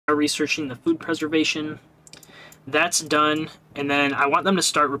researching the food preservation. That's done, and then I want them to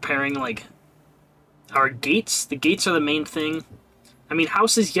start repairing, like, our gates. The gates are the main thing. I mean,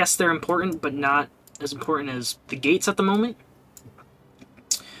 houses, yes, they're important, but not as important as the gates at the moment.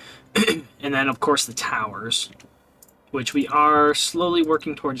 And then, of course, the towers, which we are slowly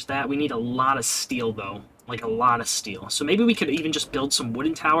working towards that. We need a lot of steel, though. Like, a lot of steel. So maybe we could even just build some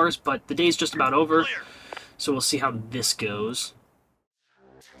wooden towers, but the day's just about over. So we'll see how this goes.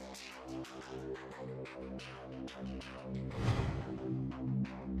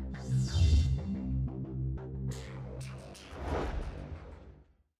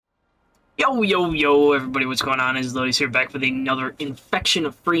 Yo, everybody, what's going on? It's Lodious here, back with another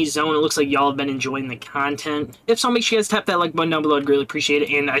infection-free zone. It looks like y'all have been enjoying the content. If so, make sure you guys tap that like button down below. I'd really appreciate it.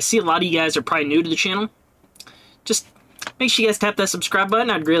 And I see a lot of you guys are probably new to the channel. Just make sure you guys tap that subscribe button.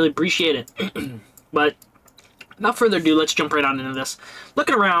 I'd really appreciate it. But without further ado, let's jump right on into this.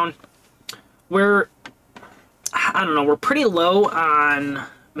 Looking around, we're pretty low on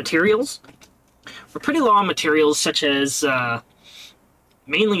materials. We're pretty low on materials such as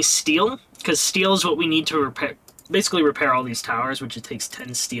mainly steel, because steel is what we need to repair, basically repair all these towers, which it takes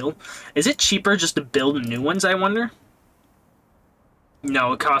 10 steel. Is it cheaper just to build new ones, I wonder?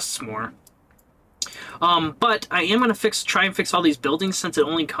 No, it costs more. But I am going to try and fix all these buildings, since it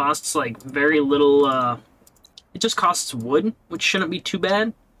only costs, like, very little, it just costs wood, which shouldn't be too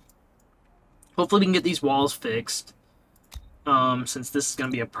bad. Hopefully we can get these walls fixed, since this is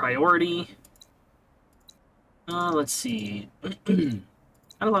going to be a priority. Let's see.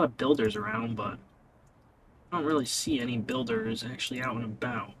 Not a lot of builders around, but I don't really see any builders actually out and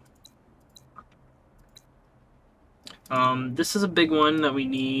about. This is a big one that we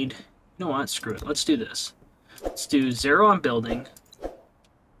need. You know what? Screw it. Let's do this. Let's do 0 on building.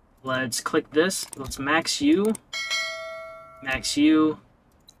 Let's click this. Let's max U. Max U.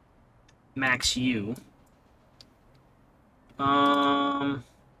 Max U.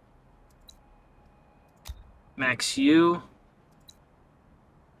 Max U.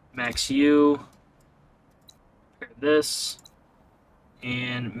 Max U, repair this,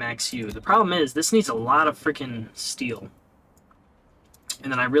 and max U. The problem is, this needs a lot of freaking steel.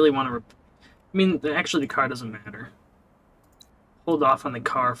 And then I really want to, I mean, actually the car doesn't matter. Hold off on the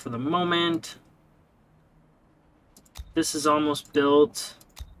car for the moment. This is almost built.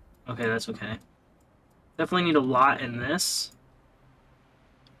 Okay, that's okay. Definitely need a lot in this.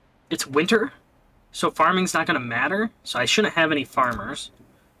 It's winter, so farming's not going to matter, so I shouldn't have any farmers.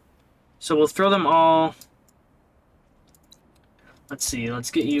 So we'll throw them all. Let's see, let's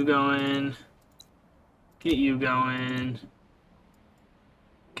get you going. Get you going.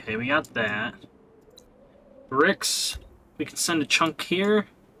 Okay, we got that. Bricks, we can send a chunk here.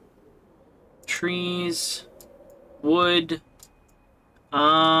 Trees. Wood.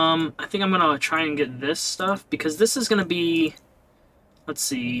 I think I'm gonna try and get this stuff, because this is gonna be, let's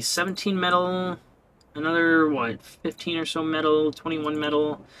see, 17 metal, another, what, 15 or so metal, 21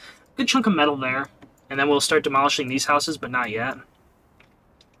 metal. Good chunk of metal there, and then we'll start demolishing these houses, but not yet.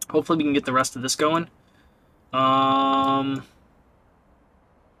 Hopefully we can get the rest of this going. And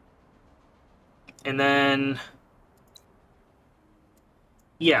then,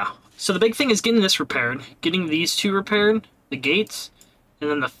 yeah. So the big thing is getting this repaired, getting these two repaired, the gates, and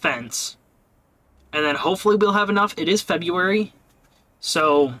then the fence. And then hopefully we'll have enough. It is February,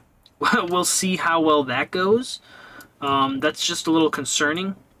 so we'll see how well that goes. That's just a little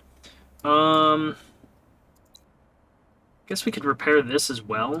concerning. Guess we could repair this as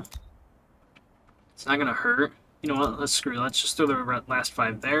well. It's not gonna hurt. You know what? Let's screw it. Let's just throw the last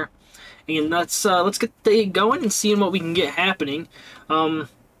 5 there, and let's get the day going and seeing what we can get happening.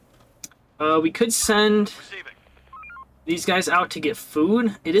 We could send these guys out to get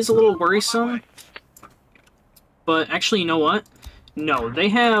food. It is a little worrisome, but actually, you know what? No, they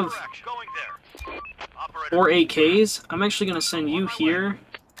have 4 AKs. I'm actually gonna send you here.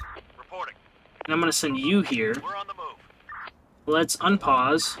 And I'm going to send you here. We're on the move. Let's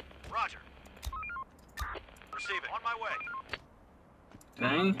unpause. Roger. Receiving. On my way.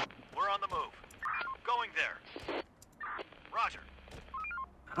 Okay. We're on the move. Going there. Roger.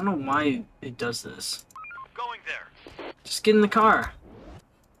 I don't know why it does this. Going there. Just get in the car.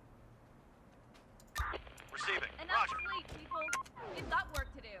 Receiving. Enough sleep, people. We've got work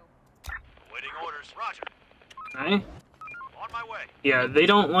to do. Waiting orders. Roger. Okay. On my way. Yeah, they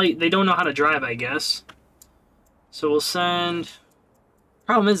don't know how to drive, I guess. So we'll send.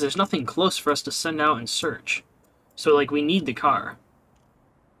 Problem is, there's nothing close for us to send out and search. So, like, we need the car.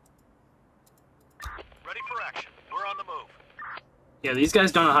 Ready for action. We're on the move. Yeah, these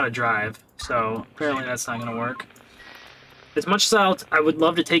guys don't know how to drive, so apparently that's not gonna work. As much as I would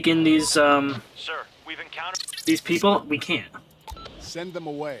love to take in these Sir, we've encountered... people, we can't. Send them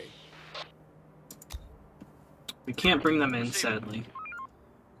away. We can't bring them in, sadly.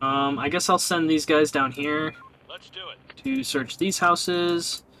 I guess I'll send these guys down here Let's do it. to search these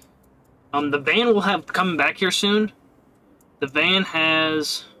houses. The van will have coming back here soon. The van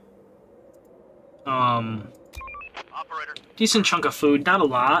has Operator. decent chunk of food, not a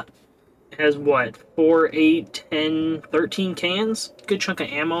lot. It has what, 4, 8, 10, 13 cans? Good chunk of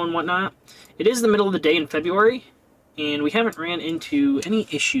ammo and whatnot. It is the middle of the day in February, and we haven't ran into any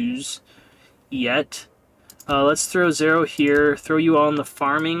issues yet. Let's throw 0 here, throw you all in the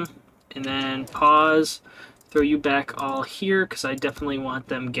farming, and then pause, throw you back all here, because I definitely want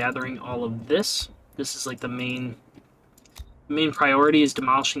them gathering all of this. This is like the main priority is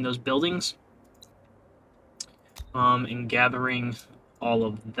demolishing those buildings. And gathering all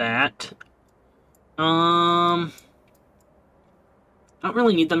of that. I don't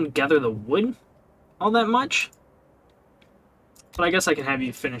really need them to gather the wood all that much. But I guess I can have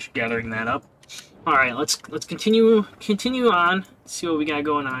you finish gathering that up. Alright, let's continue on. See what we got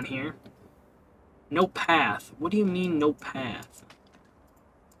going on here. No path. What do you mean, no path?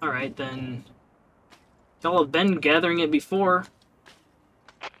 Alright, then. Y'all have been gathering it before.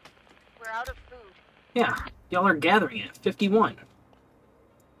 We're out of food. Yeah, y'all are gathering it. 51.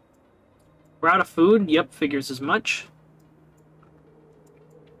 We're out of food. Yep, figures as much.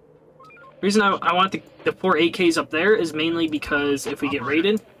 The reason I want the 4 AKs up there is mainly because if we get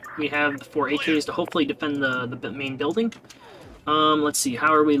raided, we have the 4 AKs to hopefully defend the main building. Let's see,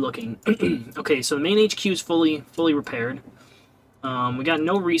 how are we looking? Okay, so the main HQ is fully repaired. We got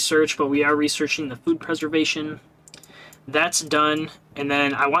no research, but we are researching the food preservation. That's done, and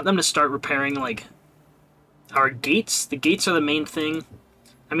then I want them to start repairing, like, our gates. The gates are the main thing.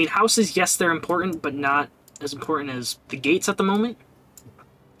 I mean, houses, yes, they're important, but not as important as the gates at the moment.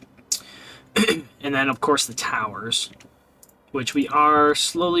 And then, of course, the towers, which we are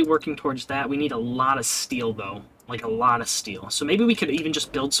slowly working towards that. We need a lot of steel, though. Like, a lot of steel. So maybe we could even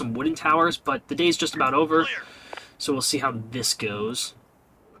just build some wooden towers, but the day's just about over. So we'll see how this goes.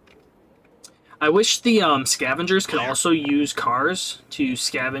 I wish the scavengers could also use cars to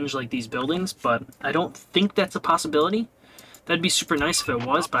scavenge, like, these buildings, but I don't think that's a possibility. That'd be super nice if it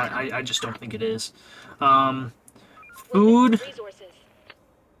was, but I just don't think it is. Food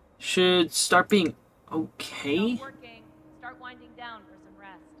should start being okay. Not working. Start winding down for some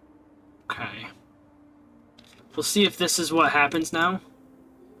rest. Okay. We'll see if this is what happens now.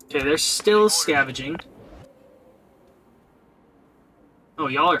 Okay, they're still scavenging. Oh,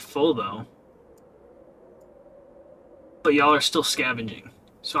 y'all are full, though. But y'all are still scavenging.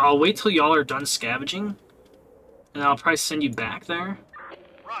 So I'll wait till y'all are done scavenging, and I'll probably send you back there.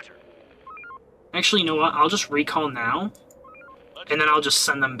 Roger. Actually, you know what? I'll just recall now, and then I'll just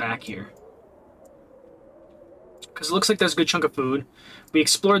send them back here. Because it looks like there's a good chunk of food. We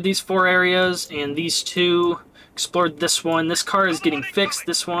explored these 4 areas, and these 2. Explored this one. This car is getting fixed.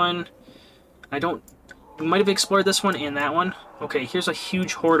 This one. We might have explored this one and that one. Okay, here's a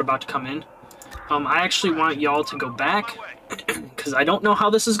huge horde about to come in. I actually want y'all to go back, because I don't know how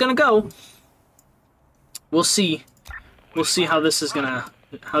this is gonna go. We'll see. We'll see how this is gonna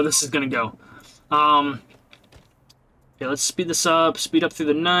go. Okay, let's speed this up. Speed up through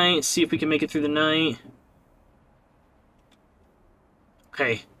the night. See if we can make it through the night.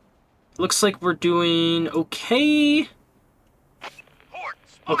 Okay. Looks like we're doing okay.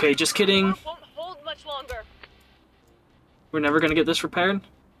 Okay, just kidding. Won't hold much longer. We're never gonna get this repaired.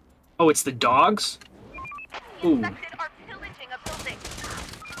 Oh, it's the dogs? Ooh. Infected are pillaging a building.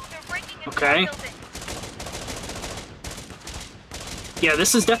 They're breaking into Okay. a building. Yeah,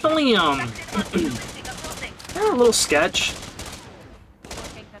 this is definitely, Infected are pillaging a building. a little sketch. Work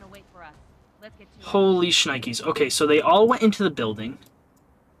ain't gonna wait for us. Let's get to it. Holy shnikes. Okay, so they all went into the building.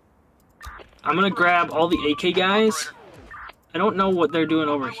 I'm gonna grab all the AK guys. I don't know what they're doing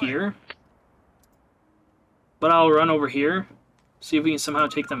over here, but I'll run over here, see if we can somehow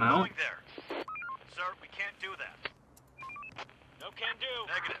take them out. Going there. Sir, we can't do that. No can do.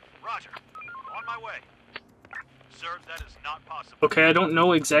 Negative. Roger. On my way. Sir, that is not possible. Okay, I don't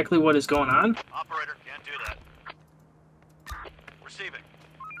know exactly what is going on. Operator, can't do that. Receiving.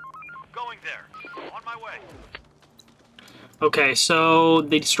 Going there. On my way. Okay, so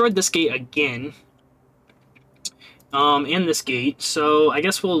they destroyed this gate again. And this gate, so I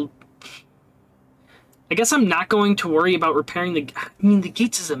guess I'm not going to worry about repairing the... I mean, the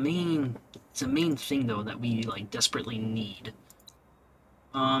gates is a main thing, though, that we, like, desperately need.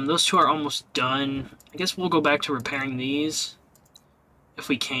 Those 2 are almost done. I guess we'll go back to repairing these, if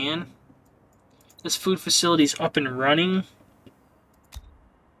we can. This food facility's up and running.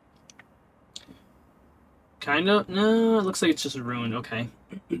 Kind of. No, it looks like it's just ruined. Okay.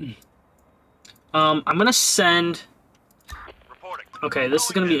 I'm gonna send... Reporting. Okay, this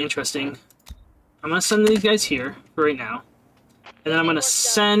is gonna be interesting. I'm gonna send these guys here for right now. And then I'm gonna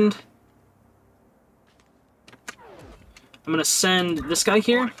send... this guy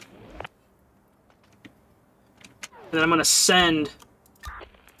here. And then I'm gonna send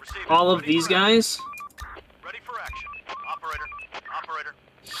all of these guys Ready for action. Operator. Operator.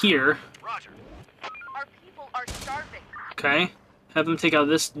 here. Roger. Our people are starving. Okay. Have them take out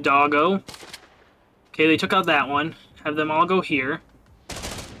this doggo. Okay, they took out that one. Have them all go here.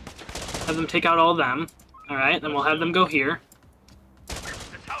 Have them take out all of them. Alright, then we'll have them go here. This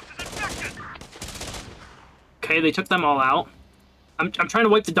house is infected. Okay, they took them all out. I'm trying to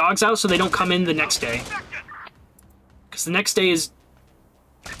wipe the dogs out so they don't come in the next day. Infected. Because the next day is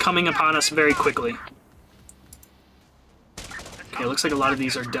coming upon us very quickly. Okay, looks like a lot of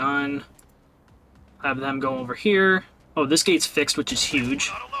these are done. Have them go over here. Oh, this gate's fixed, which is huge.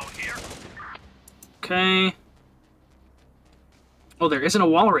 Not alone here. Okay. Oh, there isn't a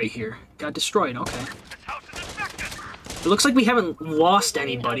wall right here. Got destroyed, okay. This house is infected. It looks like we haven't lost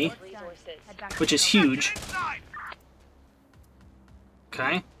anybody, which is huge. Inside.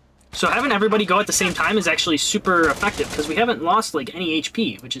 Okay. So having everybody go at the same time is actually super effective, because we haven't lost, like, any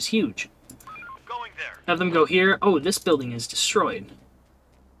HP, which is huge. Going there. Have them go here. Oh, this building is destroyed.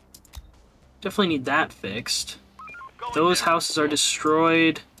 Definitely need that fixed. Going Those there. houses are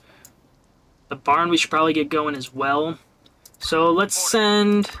destroyed. The barn we should probably get going as well. So let's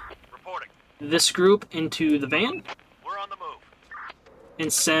send Reporting. this group into the van, We're on the move.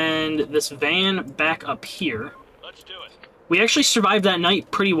 and send this van back up here. Let's do it. We actually survived that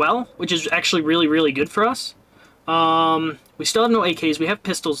night pretty well, which is actually really, really good for us. We still have no AKs. We have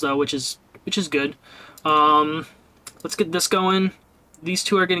pistols though, which is good. Let's get this going. These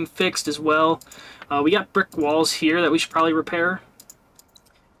two are getting fixed as well. We got brick walls here that we should probably repair,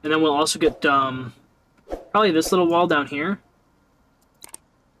 and then we'll also get probably this little wall down here.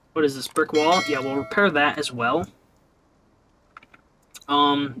 What is this, brick wall? Yeah, we'll repair that as well.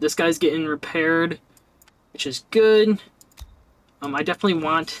 This guy's getting repaired, which is good. I definitely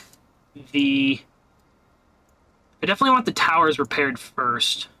want the towers repaired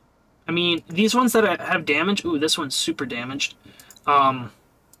first. I mean, these ones that have damage. Ooh, this one's super damaged. To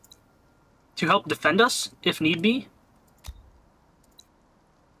help defend us if need be.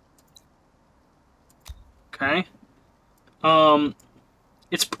 Okay.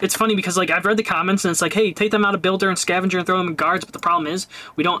 It's funny because, like, I've read the comments and it's like, hey, take them out of builder and scavenger and throw them in guards, but the problem is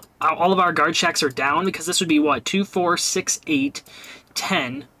we don't, all of our guard shacks are down, because this would be what, 2, 4, 6, 8,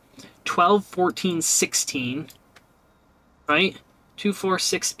 10, 12, 14, 16, right? 2, 4,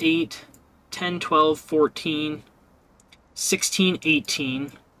 6, 8, 10, 12, 14, 16,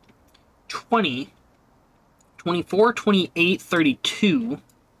 18, 20, 24, 28, 32,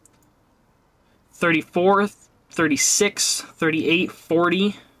 34, 36, 38,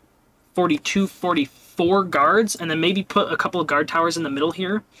 40, 42, 44 guards, and then maybe put a couple of guard towers in the middle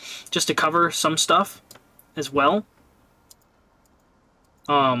here just to cover some stuff as well.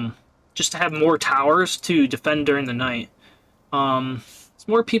 Just to have more towers to defend during the night. There's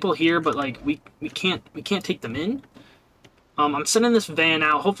more people here, but like we can't take them in. I'm sending this van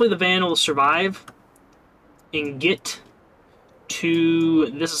out. Hopefully the van will survive and get to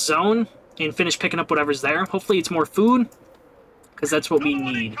this zone and finish picking up whatever's there. Hopefully it's more food, because that's what we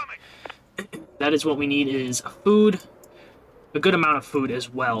need. That is what we need, is food, a good amount of food as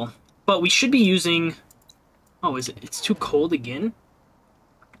well. But we should be using... Oh, is it? It's too cold again?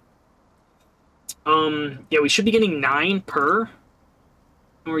 Yeah, we should be getting 9 per.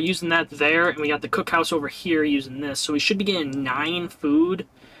 And we're using that there, and we got the cookhouse over here using this. So we should be getting 9 food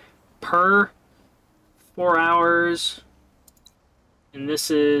per 4 hours. And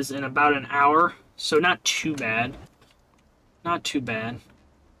this is in about an hour, so not too bad. Not too bad.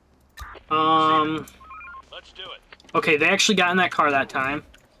 Let's do it. Okay, they actually got in that car that time.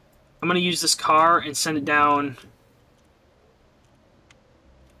 I'm gonna use this car and send it down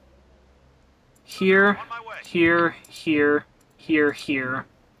here, On my way. here, here, here, here,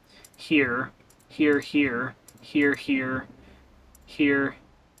 here, here, here, here, here, here,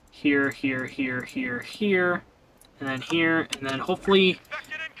 here, here, here, here, here, and then here, and then hopefully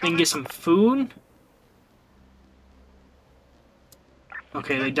they can get some food.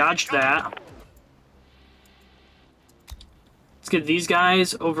 Okay, they dodged that. Let's get these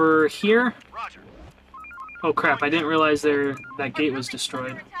guys over here. Roger. Oh crap, I didn't realize that gate was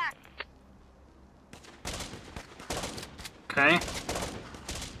destroyed. Okay.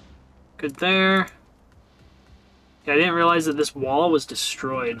 Good there. Yeah, I didn't realize that this wall was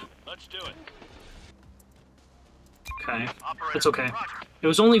destroyed. Let's do it. Okay, Operator, that's okay. Roger. It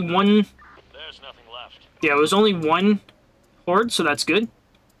was only one... There's nothing left. Yeah, it was only one horde, so that's good. No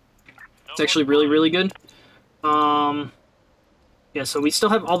It's actually really, really good. Yeah, so we still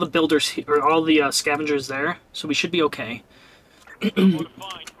have all the builders, or all the scavengers there, so we should be okay. No more to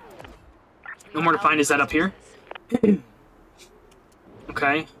find. No more to find. Is that up here?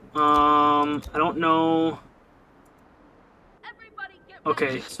 Okay. I don't know. Everybody get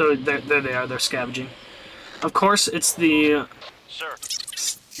Okay, so there they are. They're scavenging. Of course, it's the Sir,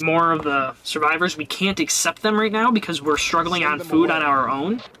 more of the survivors. We can't accept them right now because we're struggling Send on them food on away. our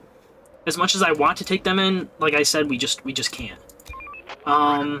own. As much as I want to take them in, like I said, we just can't.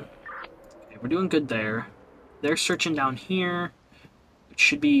 Okay, we're doing good there. They're searching down here. It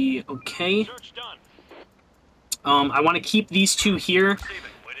should be okay. search done. I want to keep these two here Receiving.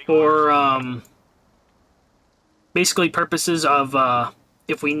 Waiting for basically purposes of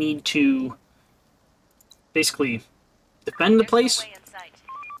if we need to basically defend the place.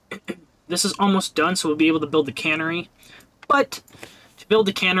 This is almost done, so we'll be able to build the cannery. But to build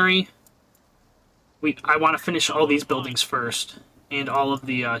the cannery, I want to finish all these buildings first and all of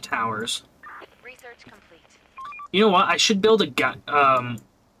the towers. Research complete. You know what? I should build a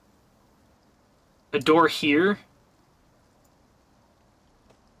door here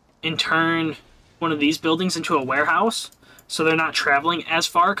and turn one of these buildings into a warehouse, so they're not traveling as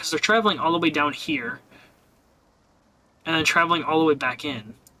far, because they're traveling all the way down here and then traveling all the way back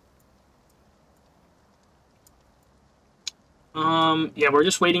in. Yeah, we're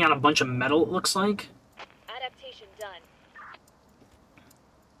just waiting on a bunch of metal, it looks like. Adaptation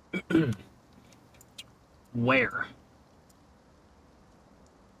done. Where?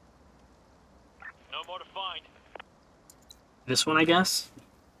 No more to find. This one, I guess?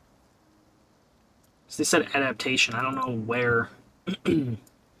 So they said adaptation. I don't know where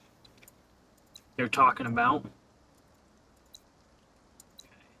they're talking about.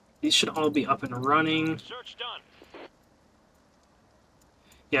 These should all be up and running. Search done.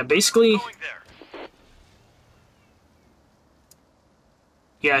 Yeah, basically... Going there.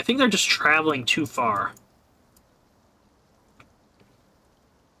 Yeah, I think they're just traveling too far.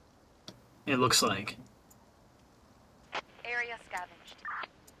 It looks like. Area scavenged.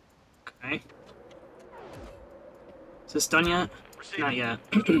 Okay. Is this done yet? Receiving. Not yet.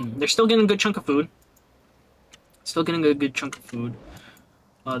 They're still getting a good chunk of food. Still getting a good chunk of food.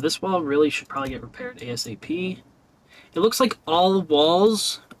 This wall really should probably get repaired ASAP. It looks like all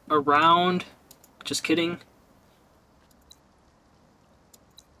walls around... Just kidding.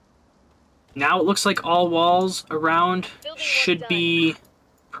 Now it looks like all walls around should be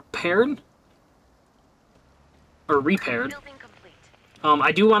prepared. Or repaired. Building complete.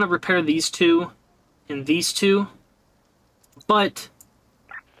 I do want to repair these two and these two. But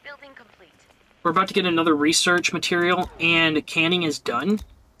Building complete. we're about to get another research material, and canning is done.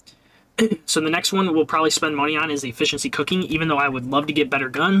 So the next one we'll probably spend money on is the efficiency cooking, even though I would love to get better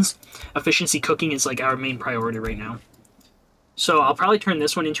guns. Efficiency cooking is like our main priority right now. So I'll probably turn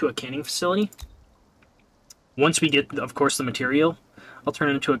this one into a canning facility. Once we get, of course, the material, I'll turn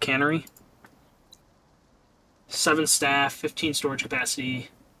it into a cannery. 7 staff, 15 storage capacity.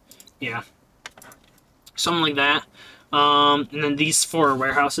 Yeah. Something like that. And then these 4 are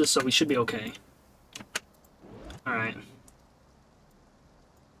warehouses, so we should be okay. Alright.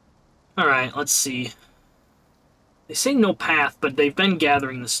 Alright, let's see. They say no path, but they've been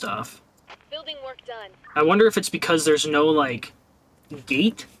gathering the stuff. Building work done. I wonder if it's because there's no, like,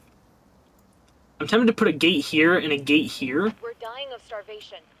 gate? I'm tempted to put a gate here and a gate here. We're dying of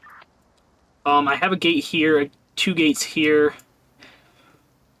starvation. I have a gate here, 2 gates here.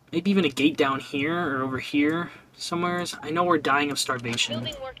 Maybe even a gate down here or over here somewheres. I know we're dying of starvation.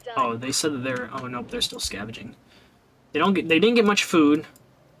 Building work done. Oh, they said that they're... Oh, nope, they're still scavenging. They didn't get much food.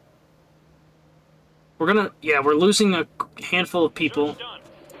 We're gonna... Yeah, we're losing a handful of people. Search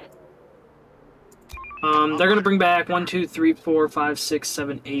done. They're gonna bring back 1, 2, 3, 4, 5, 6,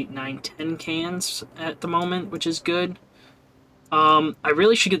 7, 8, 9, 10 cans at the moment, which is good. I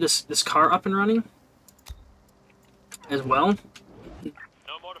really should get this car up and running as well.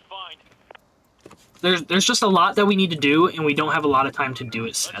 No more to find. There's just a lot that we need to do, and we don't have a lot of time to do it,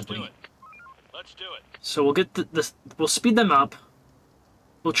 Let's do sadly. it. Let's do it. So we'll get we'll speed them up.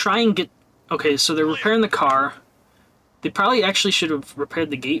 We'll try and get... Okay, so they're repairing the car. They probably actually should have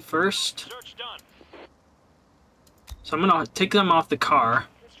repaired the gate first. Search done. So I'm gonna take them off the car.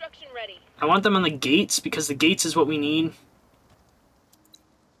 Construction ready. I want them on the gates, because the gates is what we need.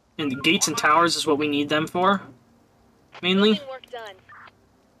 And the gates and towers is what we need them for, mainly. Building work done.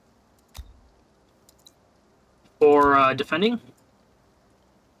 Or defending.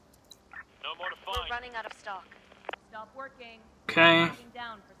 No more to We're find. running out of stock. Stop working. Okay. Lying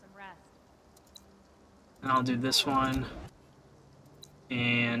down for some rest. And I'll do this one.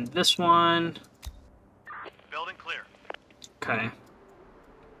 And this one. Building clear. Okay.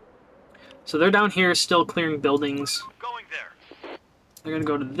 So they're down here still clearing buildings. Going there. They're gonna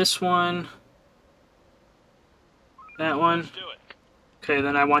go to this one. That one. Let's do it. Okay,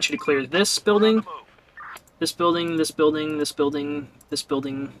 then I want you to clear this We're on building. the move. This building, this building, this building, this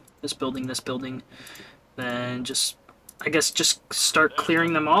building, this building, this building. Then just, I guess, just start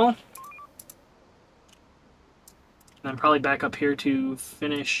clearing them all. And then probably back up here to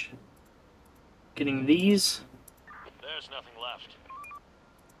finish getting these. There's nothing left.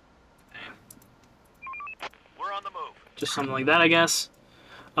 We're on the move. Just something like that, I guess.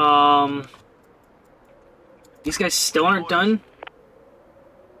 These guys still aren't done.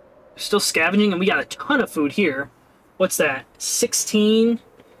 They're still scavenging, and we got a ton of food here. What's that? 16...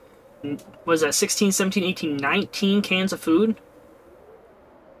 Was that 16, 17, 18, 19 cans of food?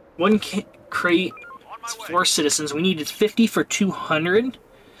 One crate On my is way. 4 citizens. We needed 50 for 200.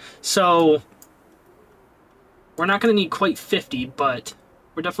 So, we're not going to need quite 50, but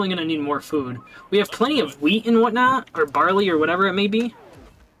we're definitely going to need more food. We have plenty of wheat and whatnot, or barley, or whatever it may be.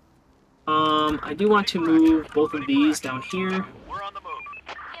 I do want to move both of these down here. We're on the move.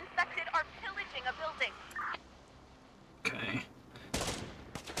 The infected are pillaging a building. Okay.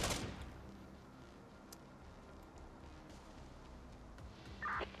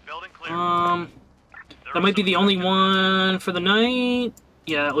 Building clear. That might be the only one for the night.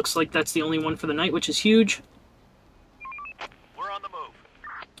 Yeah, it looks like that's the only one for the night, which is huge. We're on the move.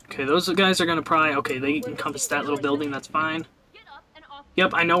 Okay, those guys are gonna probably... Okay, they encompass that little building, that's fine. Get up and off.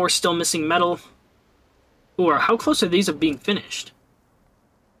 Yep, I know we're still missing metal. Ooh, how close are these of being finished?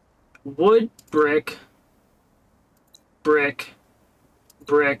 Wood, brick, brick,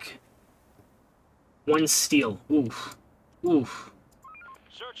 brick, 1 steel. Oof. Oof.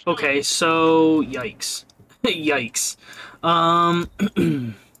 Search. Okay, so... Yikes. Yikes.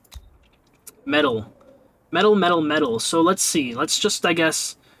 Metal. Metal, metal, metal. So let's see. Let's just, I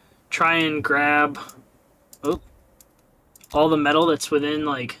guess, try and grab... Oh. All the metal that's within,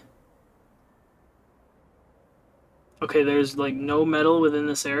 like... Okay, there's, like, no metal within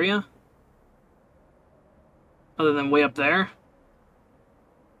this area. Other than way up there.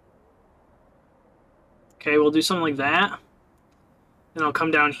 Okay, we'll do something like that. Then I'll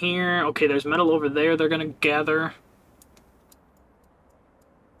come down here. Okay, there's metal over there they're gonna gather.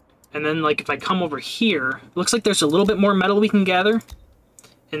 And then, like, if I come over here, it looks like there's a little bit more metal we can gather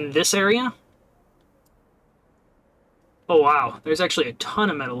in this area. Oh, wow. There's actually a ton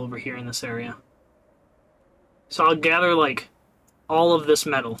of metal over here in this area. So I'll gather, like, all of this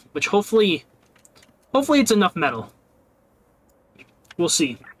metal, which hopefully it's enough metal. We'll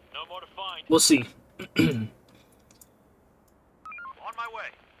see. No more to find. We'll see. On my way.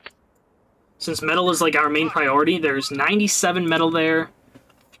 Since metal is, like, our main priority, there's 97 metal there.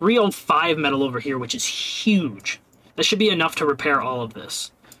 305 metal over here, which is huge. That should be enough to repair all of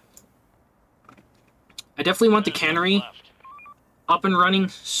this. I definitely want the cannery Left. up and running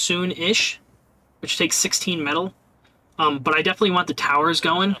soon-ish, which takes 16 metal. But I definitely want the towers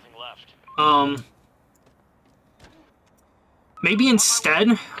going. Nothing left. Maybe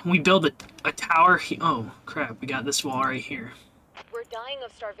instead we build a tower oh, crap, we got this wall right here. We're dying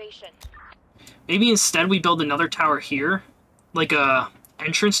of starvation. Maybe instead we build another tower here, like a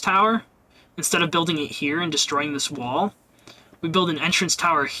entrance tower. Instead of building it here and destroying this wall, we build an entrance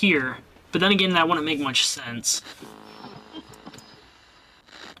tower here. But then again, that wouldn't make much sense.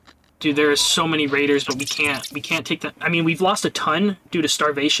 Dude, there are so many raiders, but we can't take that. I mean, we've lost a ton due to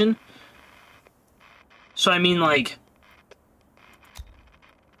starvation. So I mean, like,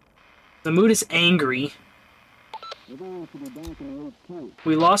 the mood is angry.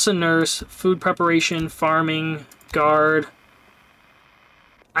 We lost a nurse, food preparation, farming, guard.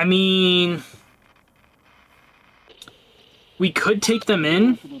 I mean, we could take them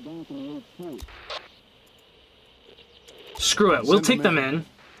in. Screw it, we'll take them in.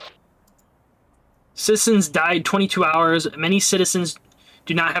 Citizens died 22 hours. Many citizens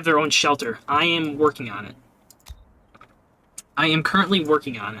do not have their own shelter. I am working on it. I am currently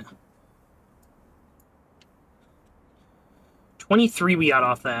working on it. 23 we got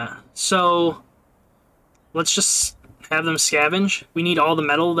off that. So, let's just have them scavenge. We need all the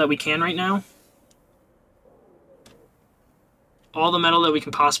metal that we can right now. All the metal that we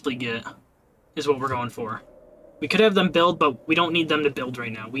can possibly get is what we're going for. We could have them build, but we don't need them to build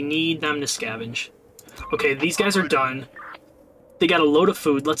right now. We need them to scavenge. Okay, these guys are done. They got a load of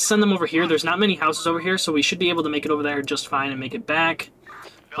food. Let's send them over here. There's not many houses over here, so we should be able to make it over there just fine and make it back.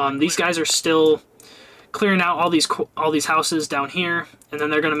 These guys are still clearing out all these houses down here, and then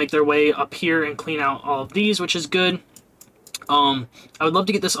they're going to make their way up here and clean out all of these, which is good. I would love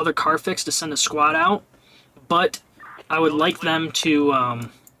to get this other car fixed to send a squad out, but I would like them to,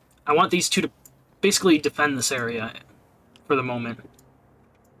 I want these two to basically defend this area for the moment.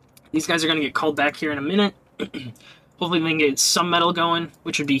 These guys are going to get called back here in a minute. Hopefully we can get some metal going,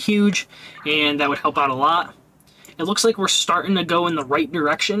 which would be huge, and that would help out a lot. It looks like we're starting to go in the right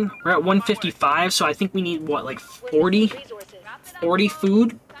direction. We're at 155, so I think we need, what, like 40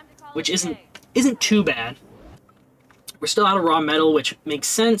 food, which isn't too bad. We're still out of raw metal, which makes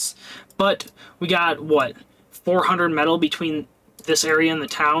sense, but we got, what, 400 metal between this area and the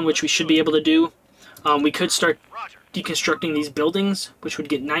town, which we should be able to do. We could start deconstructing these buildings, which would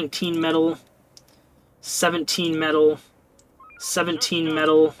get 19 metal, 17 metal, 17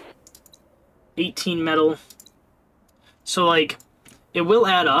 metal, 18 metal. So, like, it will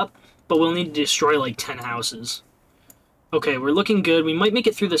add up, but we'll need to destroy, like, 10 houses. Okay, we're looking good. We might make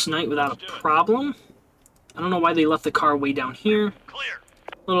it through this night without a problem. I don't know why they left the car way down here.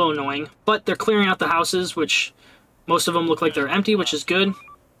 A little annoying. But they're clearing out the houses, which most of them look like they're empty, which is good.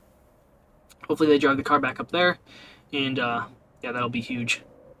 Hopefully they drive the car back up there. And, yeah, that'll be huge.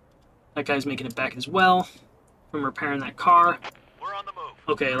 That guy's making it back as well from repairing that car.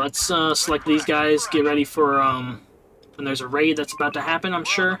 Okay, let's select these guys. Get ready for when there's a raid that's about to happen, I'm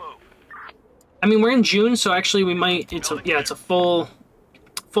sure. I mean, we're in June, so actually we might... It's a full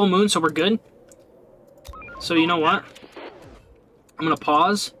moon, so we're good. So you know what? I'm going to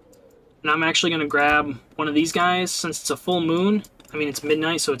pause. And I'm actually going to grab one of these guys since it's a full moon. I mean, it's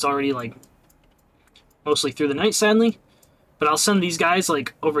midnight, so it's already, like, mostly through the night, sadly. But I'll send these guys,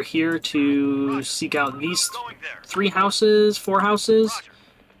 like, over here to seek out these 4 houses.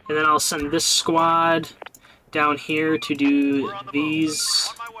 And then I'll send this squad down here to do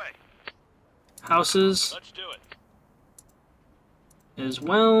these houses as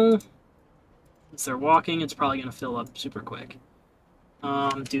well. Since they're walking, it's probably going to fill up super quick.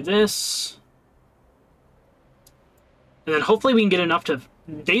 Do this. And then hopefully we can get enough to...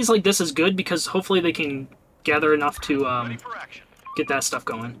 Days like this is good because hopefully they can gather enough to get that stuff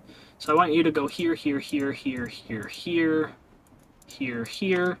going. So I want you to go here, here, here, here, here, here, here,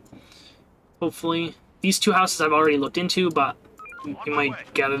 here. Hopefully. These 2 houses I've already looked into, but you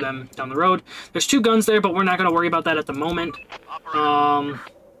might gather them down the road. There's 2 guns there, but we're not going to worry about that at the moment.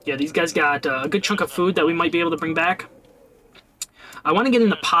 Yeah, these guys got a good chunk of food that we might be able to bring back. I want to get in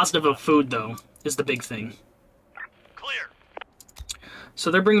the positive of food, though, is the big thing.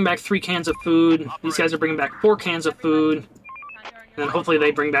 So they're bringing back 3 cans of food. These guys are bringing back 4 cans of food. And then hopefully they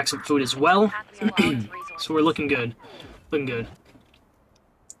bring back some food as well. So we're looking good. Looking good.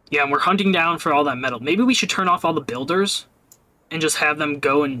 Yeah, and we're hunting down for all that metal. Maybe we should turn off all the builders and just have them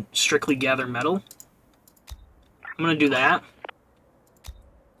go and strictly gather metal. I'm going to do that.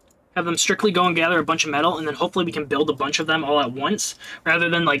 Have them strictly go and gather a bunch of metal, and then hopefully we can build a bunch of them all at once, rather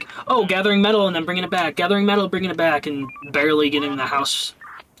than like, oh, gathering metal and then bringing it back, gathering metal, bringing it back, and barely getting the house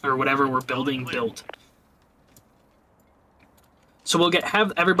or whatever we're building built. So we'll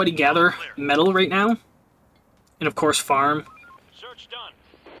have everybody gather metal right now, and of course farm.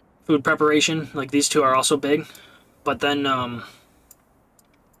 Food preparation, like these 2 are also big, but then we'll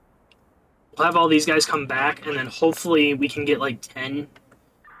have all these guys come back, and then hopefully we can get like 10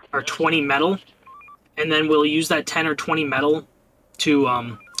 or 20 metal, and then we'll use that 10 or 20 metal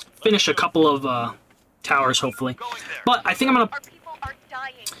to finish a couple of towers, hopefully. But I think I'm gonna... Our people are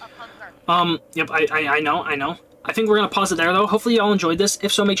dying of hunger. Yep, I know. I think we're going to pause it there, though. Hopefully you all enjoyed this.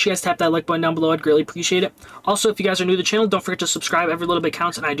 If so, make sure you guys tap that like button down below. I'd greatly appreciate it. Also, if you guys are new to the channel, don't forget to subscribe. Every little bit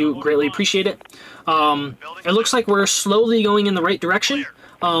counts, and I do greatly appreciate it. It looks like we're slowly going in the right direction.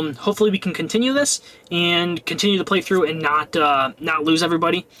 Hopefully we can continue this and continue to play through and not lose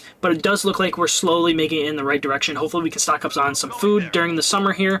everybody. But it does look like we're slowly making it in the right direction. Hopefully we can stock up on some food during the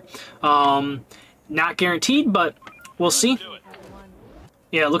summer here. Not guaranteed, but we'll see.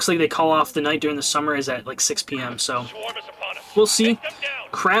 Yeah, it looks like they call off the night during the summer is at like 6 p.m. So we'll see.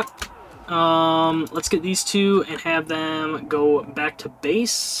 Crap. Let's get these 2 and have them go back to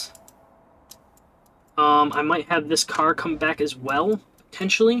base. I might have this car come back as well,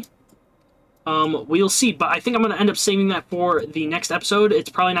 potentially. We'll see, but I think I'm going to end up saving that for the next episode. It's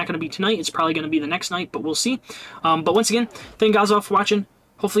probably not going to be tonight. It's probably going to be the next night, but we'll see. But once again, thank you guys all for watching.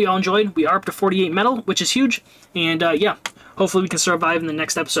 Hopefully you all enjoyed. We are up to 48 metal, which is huge. And, yeah, hopefully we can survive in the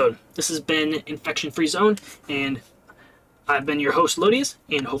next episode. This has been Infection Free Zone, and I've been your host, Lodious,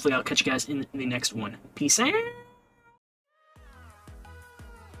 and hopefully I'll catch you guys in the next one. Peace out!